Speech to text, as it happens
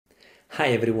Hi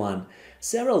everyone!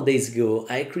 Several days ago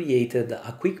I created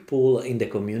a quick poll in the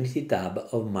community tab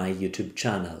of my YouTube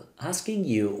channel asking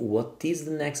you what is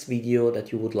the next video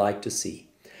that you would like to see.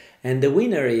 And the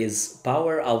winner is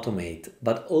Power Automate,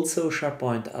 but also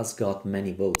SharePoint has got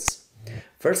many votes.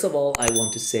 First of all, I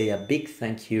want to say a big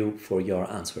thank you for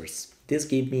your answers. This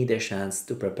gives me the chance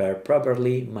to prepare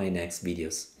properly my next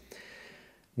videos.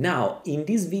 Now, in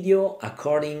this video,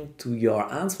 according to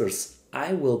your answers,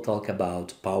 I will talk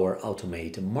about Power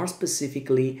Automate, more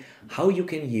specifically how you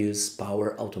can use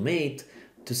Power Automate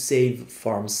to save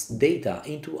forms data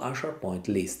into a SharePoint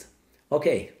list.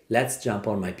 Okay, let's jump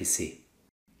on my PC.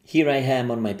 Here I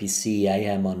am on my PC, I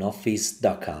am on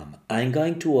office.com. I'm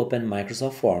going to open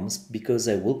Microsoft Forms because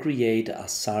I will create a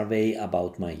survey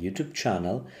about my YouTube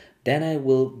channel. Then I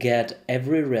will get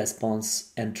every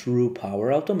response, and through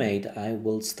Power Automate I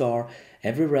will store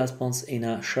every response in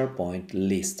a SharePoint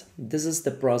list. This is the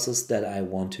process that I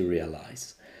want to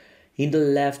realize. In the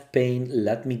left pane,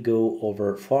 let me go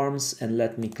over Forms and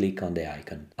let me click on the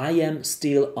icon. I am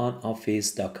still on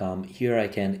office.com. Here I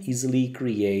can easily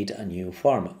create a new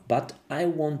form, but I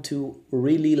want to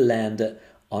really land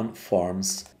on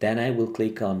Forms. Then I will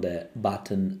click on the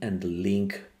button and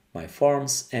link my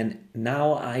forms, and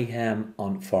now I am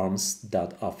on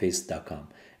forms.office.com,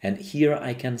 and here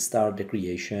I can start the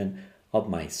creation of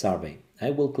my survey.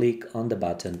 I will click on the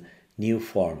button New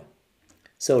Form.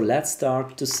 So let's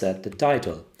start to set the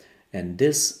title, and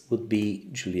this would be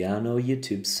Giuliano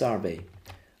YouTube survey,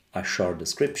 a short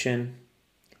description,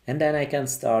 and then I can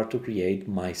start to create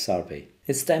my survey.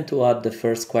 It's time to add the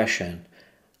first question.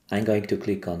 I'm going to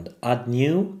click on Add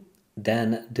New,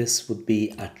 then this would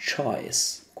be a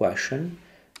choice question,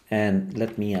 and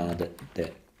let me add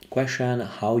the question: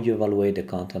 how you evaluate the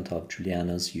content of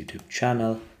Giuliano's YouTube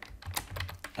channel.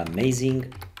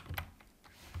 Amazing.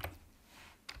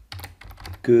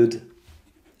 Good.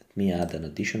 Let me add an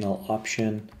additional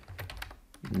option.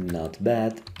 Not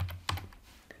bad.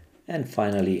 And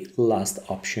finally, last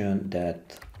option,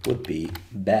 that would be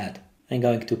bad. I'm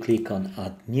going to click on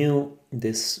Add New.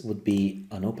 This would be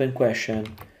an open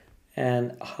question,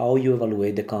 and how you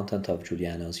evaluate the content of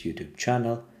Giuliano's YouTube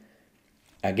channel.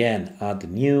 Again, add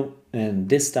new, and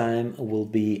this time will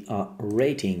be a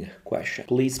rating question.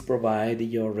 Please provide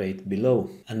your rate below.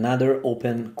 Another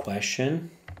open question: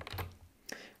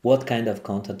 what kind of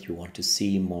content you want to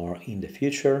see more in the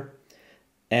future?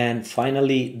 And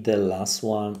finally, the last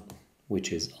one,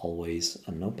 which is always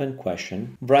an open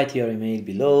question: write your email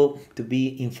below to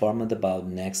be informed about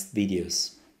next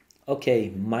videos.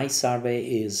 Okay, my survey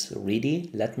is ready.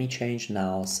 Let me change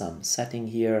now some setting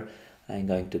here. I'm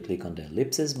going to click on the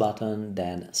ellipsis button,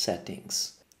 then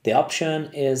settings. The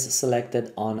option is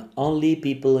selected on only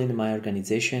people in my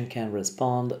organization can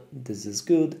respond. This is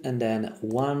good. And then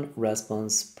one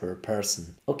response per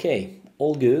person. Okay,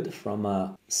 all good from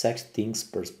a settings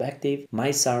perspective.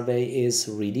 My survey is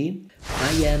ready.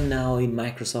 I am now in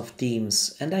Microsoft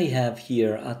Teams, and I have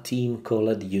here a team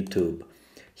called YouTube.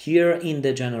 Here in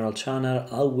the general channel,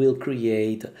 I will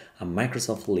create a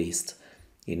Microsoft list.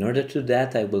 In order to do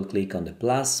that, I will click on the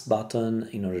plus button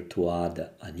in order to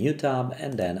add a new tab,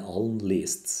 and then all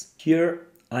lists. Here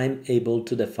I'm able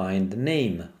to define the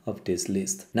name of this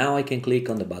list. Now I can click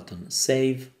on the button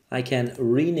Save. I can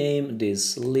rename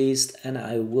this list, and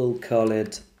I will call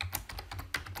it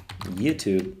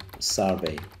YouTube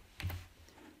Survey.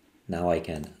 Now I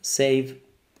can save,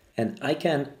 and I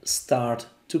can start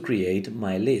to create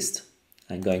my list.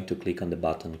 I'm going to click on the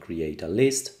button Create a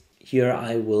List. Here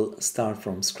I will start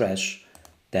from scratch,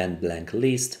 then blank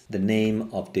list. The name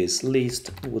of this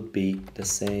list would be the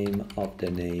same of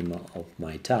the name of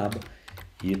my tab,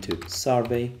 YouTube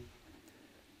Survey.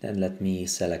 Then let me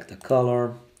select a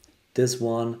color, this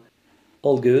one.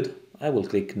 All good. I will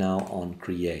click now on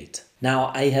Create.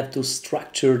 Now I have to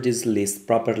structure this list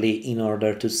properly in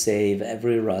order to save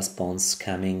every response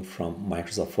coming from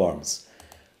Microsoft Forms.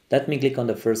 Let me click on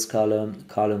the first column,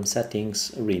 column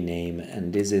settings, rename,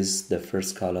 and this is the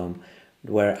first column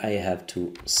where I have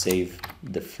to save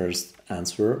the first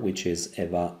answer, which is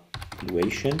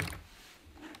evaluation.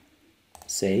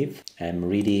 Save. I'm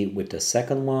ready with the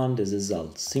second one. This is a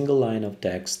single line of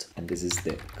text, and this is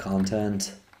the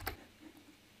content.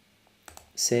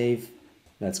 Save.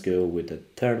 Let's go with the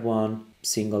third one,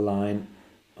 single line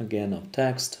again of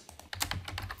text.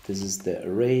 This is the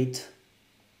rate.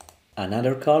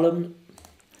 Another column,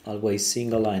 always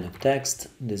single line of text.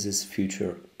 This is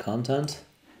future content.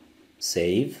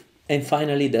 Save. And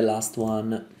finally the last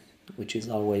one, which is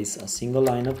always a single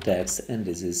line of text, and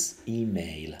this is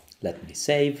email. Let me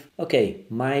save. Okay,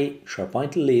 my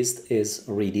SharePoint list is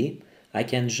ready. I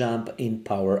can jump in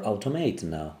Power Automate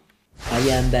now. I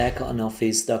am back on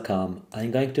Office.com.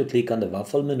 I'm going to click on the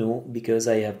waffle menu because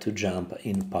I have to jump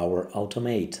in Power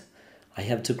Automate. I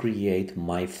have to create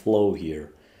my flow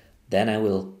here. Then I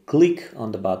will click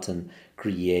on the button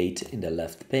Create in the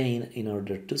left pane in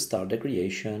order to start the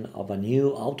creation of a new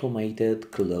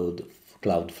automated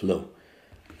cloud flow.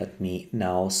 Let me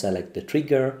now select the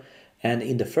trigger, and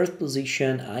in the first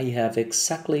position I have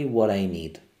exactly what I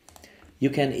need. You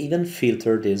can even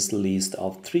filter this list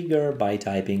of trigger by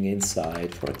typing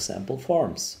inside, for example,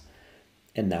 forms.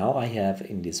 And now I have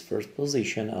in this first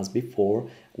position as before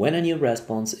when a new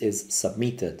response is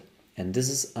submitted. And this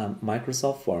is a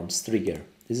Microsoft Forms trigger.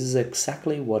 This is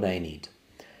exactly what I need.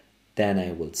 Then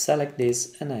I will select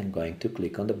this and I'm going to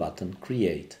click on the button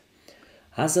Create.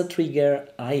 As a trigger,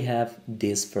 I have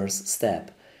this first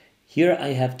step. Here I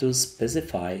have to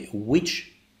specify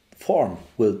which form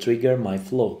will trigger my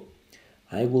flow.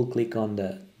 I will click on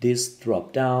this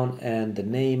drop down and the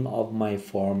name of my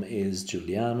form is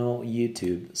Giuliano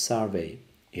YouTube survey.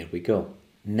 Here we go.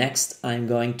 Next, I'm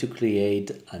going to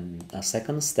create a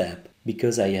second step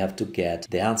because I have to get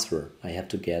the answer. I have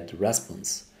to get the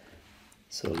response.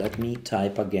 So let me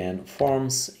type again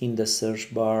forms in the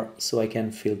search bar so I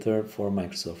can filter for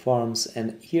Microsoft Forms,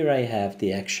 and here I have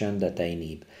the action that I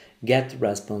need, get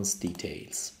response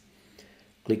details.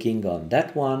 Clicking on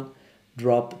that one,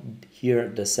 drop here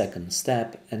the second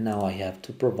step, and now I have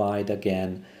to provide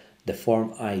again the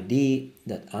form ID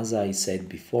that, as I said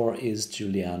before, is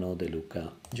Giuliano de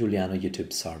Luca, Giuliano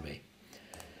YouTube survey.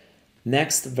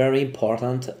 Next, very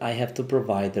important, I have to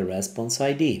provide the response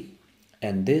ID,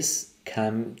 and this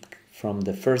comes from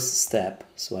the first step,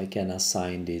 so I can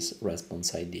assign this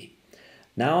response ID.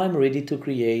 Now I'm ready to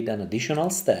create an additional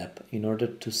step in order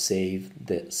to save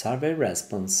the survey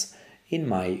response in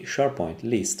my SharePoint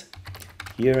list.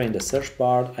 Here in the search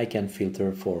bar I can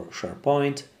filter for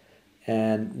SharePoint,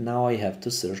 and now I have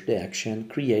to search the action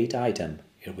Create Item.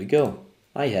 Here we go.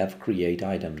 I have Create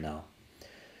Item now.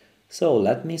 So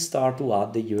let me start to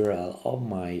add the URL of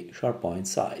my SharePoint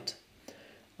site.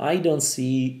 I don't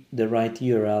see the right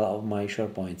URL of my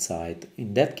SharePoint site.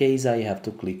 In that case, I have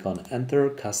to click on Enter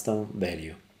Custom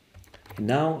Value.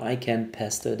 Now I can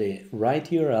paste the right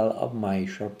URL of my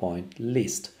SharePoint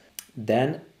list.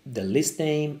 Then the list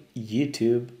name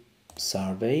YouTube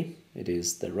survey, it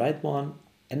is the right one.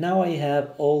 And now I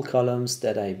have all columns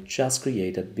that I've just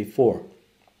created before.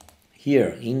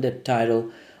 Here in the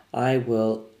title, I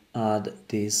will add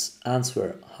this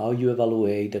answer, how you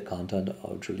evaluate the content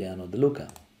of Giuliano de Luca.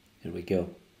 Here we go.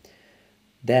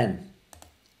 Then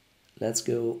let's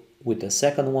go with the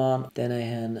second one. Then I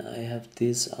have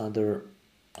this other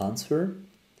answer.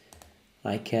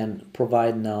 I can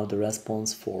provide now the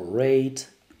response for rate,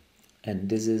 and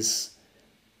this is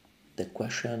the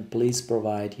question. Please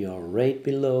provide your rate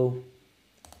below.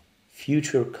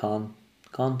 Future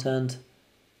content.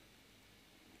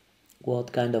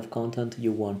 What kind of content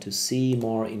you want to see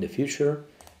more in the future.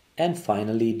 And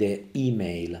finally the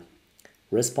email.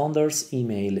 Responder's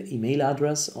email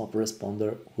address of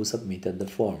responder who submitted the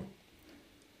form.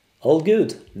 All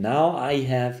good. Now I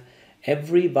have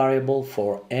every variable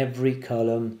for every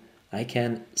column. I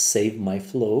can save my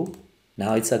flow.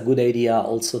 Now it's a good idea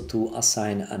also to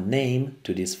assign a name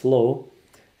to this flow,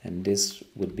 and this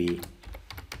would be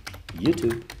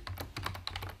YouTube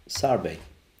survey.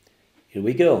 Here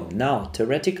we go. Now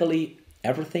theoretically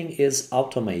everything is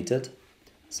automated,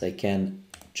 so I can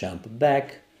jump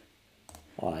back.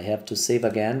 I have to save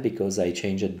again because I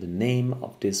changed the name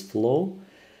of this flow,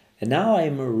 and now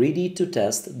I'm ready to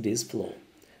test this flow.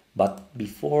 But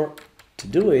before to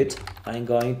do it, I'm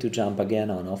going to jump again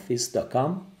on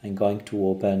Office.com. I'm going to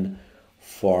open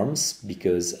Forms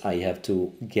because I have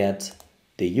to get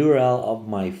the URL of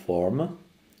my form,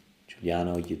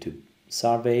 Giuliano YouTube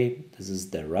survey. This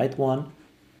is the right one.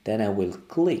 Then I will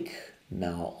click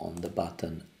now on the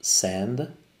button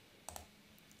Send.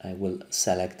 I will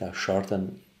select a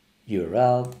shortened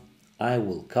URL. I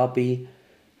will copy.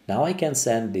 Now I can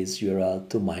send this URL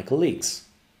to my colleagues.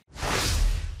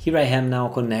 Here I am now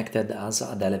connected as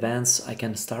Adele Events. I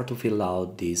can start to fill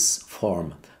out this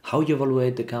form. How you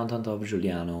evaluate the content of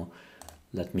Giuliano?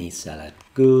 Let me select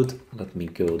good. Let me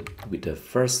go with the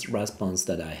first response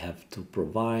that I have to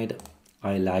provide.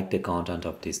 I like the content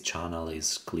of this channel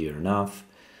is clear enough.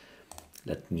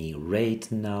 Let me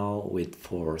rate now with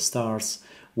 4 stars.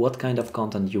 What kind of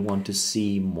content you want to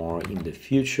see more in the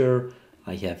future?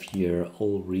 I have here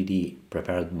already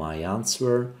prepared my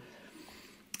answer.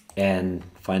 And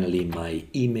finally my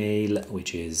email,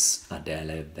 which is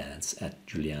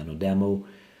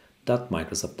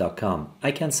adeleevents@giulianodemo.microsoft.com.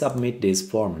 I can submit this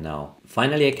form now.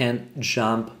 Finally, I can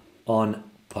jump on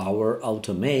Power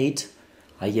Automate.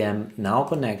 I am now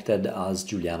connected as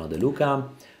Giuliano de Luca.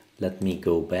 Let me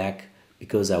go back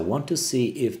because I want to see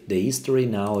if the history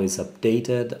now is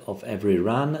updated of every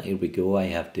run. Here we go, I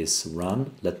have this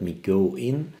run. Let me go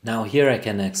in. Now here I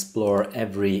can explore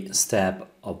every step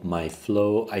of my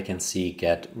flow. I can see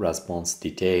get response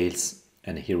details,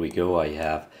 and here we go, I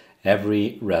have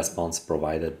every response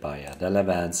provided by Adele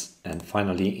events, and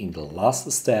finally in the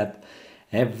last step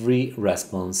every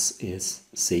response is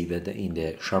saved in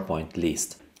the SharePoint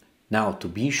list. Now, to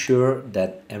be sure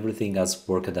that everything has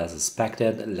worked as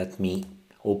expected, let me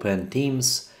open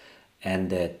Teams and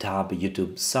the tab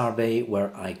YouTube survey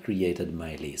where I created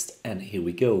my list. And here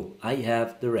we go. I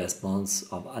have the response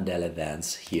of Adele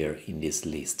events here in this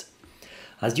list.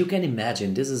 As you can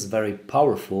imagine, this is very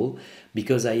powerful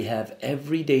because I have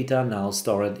every data now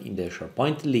stored in the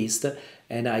SharePoint list,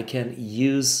 and I can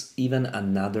use even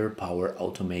another Power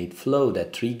Automate flow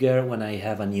that trigger when I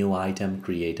have a new item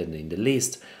created in the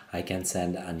list. I can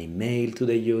send an email to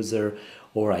the user,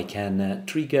 or I can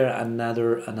trigger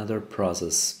another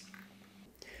process.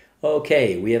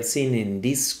 Okay, we have seen in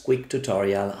this quick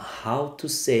tutorial how to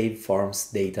save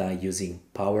forms data using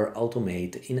Power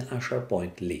Automate in a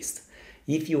SharePoint list.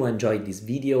 If you enjoyed this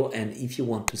video and if you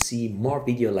want to see more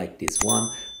videos like this one,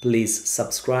 please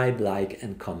subscribe, like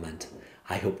and comment.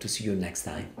 I hope to see you next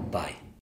time. Bye.